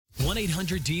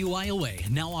1-800-DUI-OA,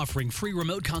 now offering free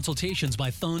remote consultations by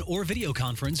phone or video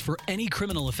conference for any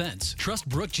criminal offense. Trust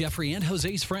Brooke, Jeffrey, and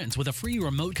Jose's friends with a free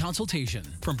remote consultation.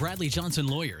 From Bradley Johnson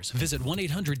Lawyers, visit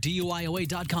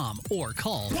 1-800-DUIOA.com or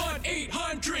call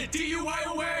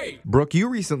 1-800-DUIOA. Brooke, you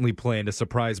recently planned a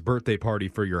surprise birthday party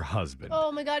for your husband.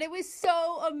 Oh my God, it was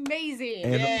so amazing.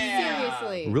 And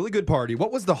Seriously. Really good party.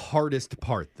 What was the hardest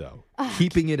part, though?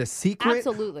 Keeping it a secret?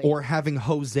 Absolutely. Or having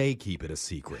Jose keep it a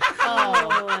secret? Oh.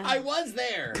 I was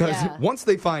there. Because Yeah. once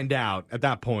they find out, at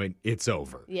that point, it's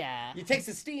over. Yeah. It takes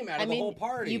the steam out of the whole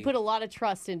party. You put a lot of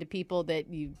trust into people that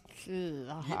you.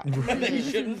 They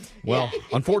shouldn't. Well,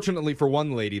 unfortunately for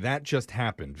one lady, that just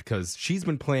happened because she's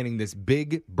been planning this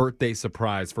big birthday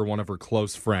surprise for one of her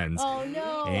close friends. Oh,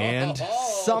 no. And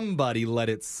somebody let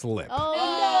it slip.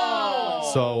 Oh,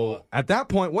 no. So at that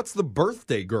point, what's the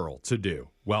birthday girl to do?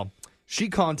 Well, she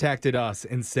contacted us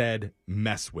and said,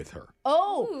 mess with her.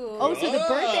 Oh, so the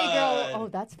birthday girl. Oh,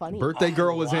 that's funny. Birthday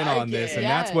girl was in on this, and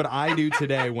that's Yeah. what I do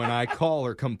today when I call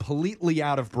her completely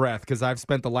out of breath because I've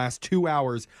spent the last 2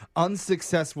 hours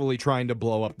unsuccessfully trying to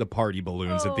blow up the party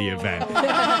balloons at the event.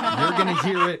 You're going to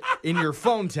hear it in your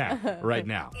phone tap right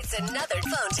now. It's another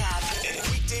phone tap.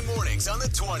 Weekday mornings on the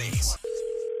 20s.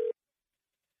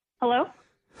 Hello?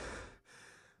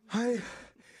 Hi,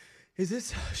 is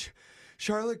this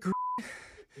Charlotte?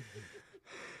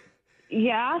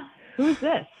 Yeah? Who's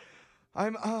this?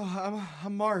 I'm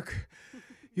Mark.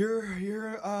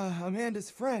 You're Amanda's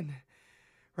friend,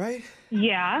 right?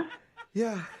 Yeah?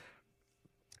 Yeah.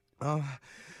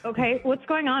 Okay, what's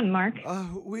going on, Mark?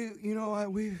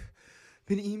 We've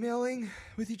been emailing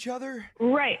with each other.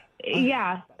 Right,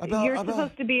 yeah. You're about-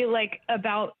 supposed to be,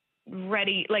 about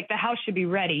ready. Like, the house should be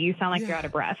ready. You sound like you're out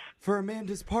of breath. For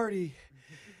Amanda's party.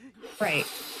 Right.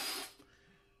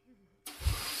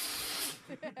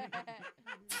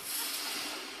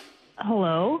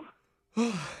 Hello?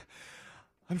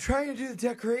 I'm trying to do the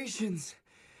decorations,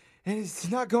 and it's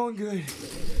not going good.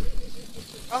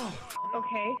 Oh,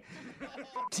 Okay.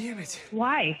 damn it.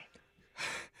 Why?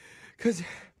 Because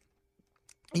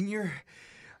in your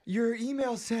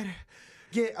email said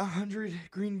get 100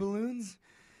 green balloons,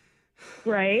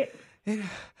 Right. and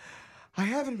I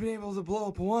haven't been able to blow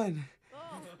up one.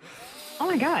 Oh,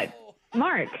 my God.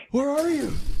 Mark, Where are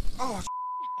you? Oh,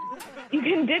 you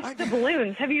can ditch the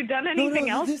balloons. Have you done anything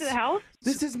else this- to the house?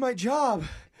 This is my job.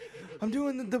 I'm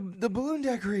doing the balloon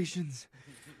decorations.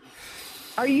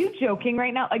 Are you joking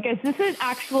right now? Like, is this an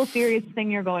actual serious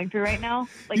thing you're going through right now?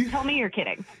 Like, You- tell me you're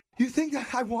kidding. You think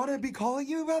that I want to be calling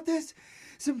you about this?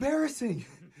 It's embarrassing.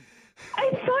 I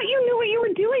thought you knew what you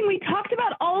were doing. We talked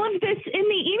about all of this in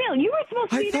the email. You were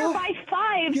supposed to I be there thought- by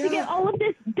 5 Yeah. to get all of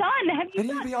this done. Have I you need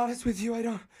to not? be honest with you. I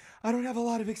don't have a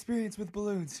lot of experience with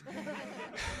balloons.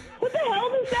 What the hell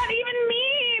does that even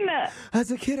mean?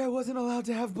 As a kid, I wasn't allowed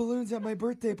to have balloons at my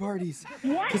birthday parties.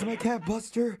 What? Because my cat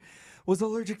Buster was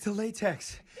allergic to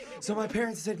latex. So my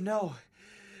parents said no.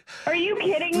 Are you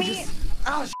kidding me?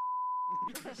 Oh,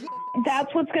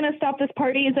 That's what's going to stop this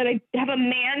party is that I have a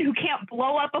man who can't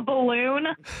blow up a balloon?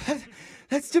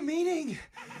 that's demeaning.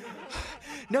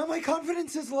 Now my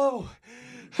confidence is low.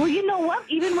 Well, you know what?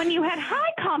 Even when you had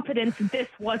high confidence, this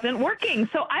wasn't working.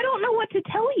 So I don't know what to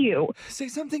tell you. Say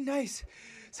something nice.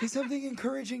 Say something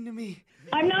encouraging to me.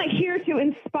 I'm not here to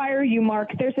inspire you, Mark.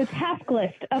 There's a task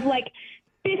list of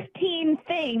 15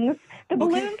 things. The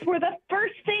balloons were the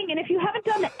first thing, and if you haven't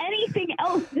done anything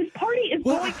else, this party is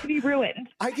Well, going to be ruined.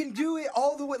 I can do it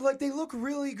all the way. They look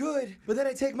really good. But then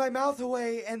I take my mouth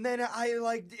away, and then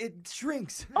it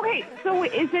shrinks. Okay, so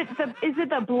is it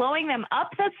the blowing them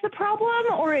up that's the problem,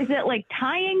 or is it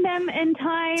tying them in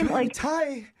time?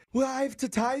 Tie? Will I have to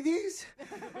tie these?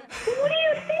 What do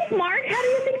you think, Mark? How do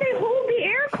you think they hold the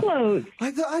air closed?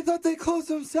 I thought they closed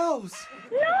themselves.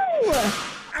 No!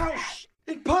 Ouch!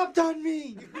 It popped on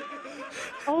me.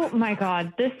 Oh my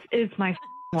God, this is my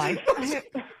life.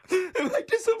 Am I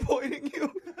disappointing you?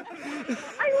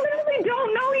 I literally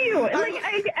don't know you.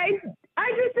 I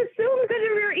just assumed because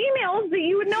of your emails that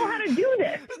you would know how to do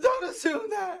this. Don't assume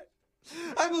that.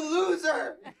 I'm a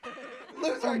loser.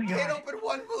 I can't open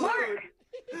one balloon.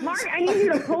 Mark, I need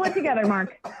you to pull it together,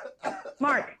 Mark.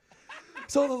 Mark,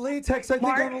 So the latex, I think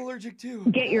Mark. I'm allergic to.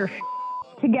 get your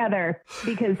together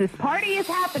because this party is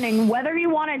happening whether you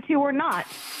want it to or not.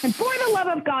 And for the love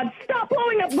of God, stop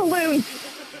blowing up balloons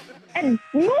and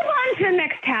move on to the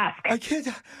next task. I can't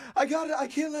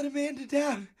let Amanda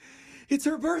down. It's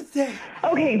her birthday.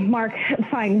 Okay, Mark,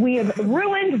 fine. We have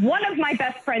ruined one of my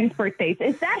best friend's birthdays.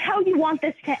 Is that how you want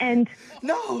this to end?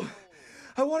 No.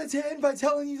 I wanted to end by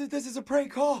telling you that this is a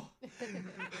prank call.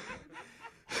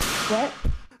 What?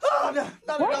 Oh, no,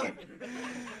 not What? another.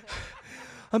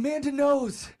 Amanda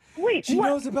knows. Wait, She what?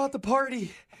 knows about the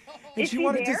party. And Is she she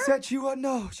wanted to there? set you up.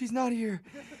 No, she's not here.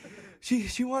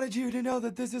 She wanted you to know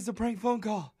that this is a prank phone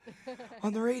call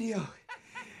on the radio.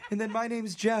 And then my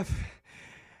name's Jeff.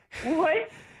 What?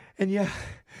 And yeah,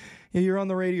 you're on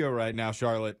the radio right now,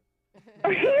 Charlotte.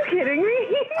 Are you kidding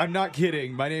me? I'm not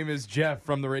kidding. My name is Jeff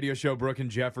from the radio show Brooke and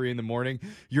Jeffrey in the Morning.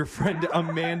 Your friend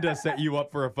Amanda set you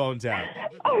up for a phone tap.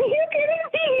 Are you kidding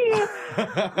me?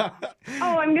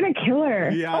 Oh, I'm gonna kill her.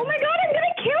 Yeah. Oh my God, I'm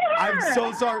gonna kill her. I'm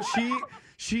so sorry.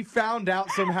 She found out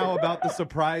somehow about the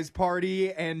surprise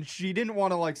party, and she didn't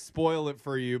want to like spoil it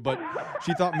for you, but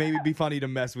she thought maybe it'd be funny to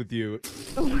mess with you.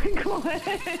 Oh my God.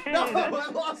 No, I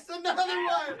lost another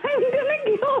one. I'm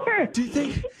gonna kill her. Do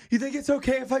you think it's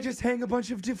okay if I just hang a bunch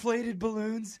of deflated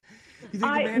balloons? You think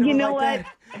Amanda You would know like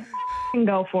what?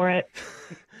 Go for it.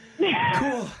 that?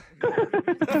 Cool.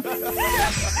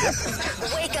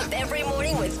 Wake up every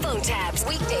morning with phone taps.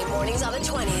 Weekday mornings on the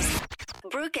 20s.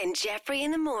 Brooke and Jeffrey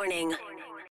in the morning.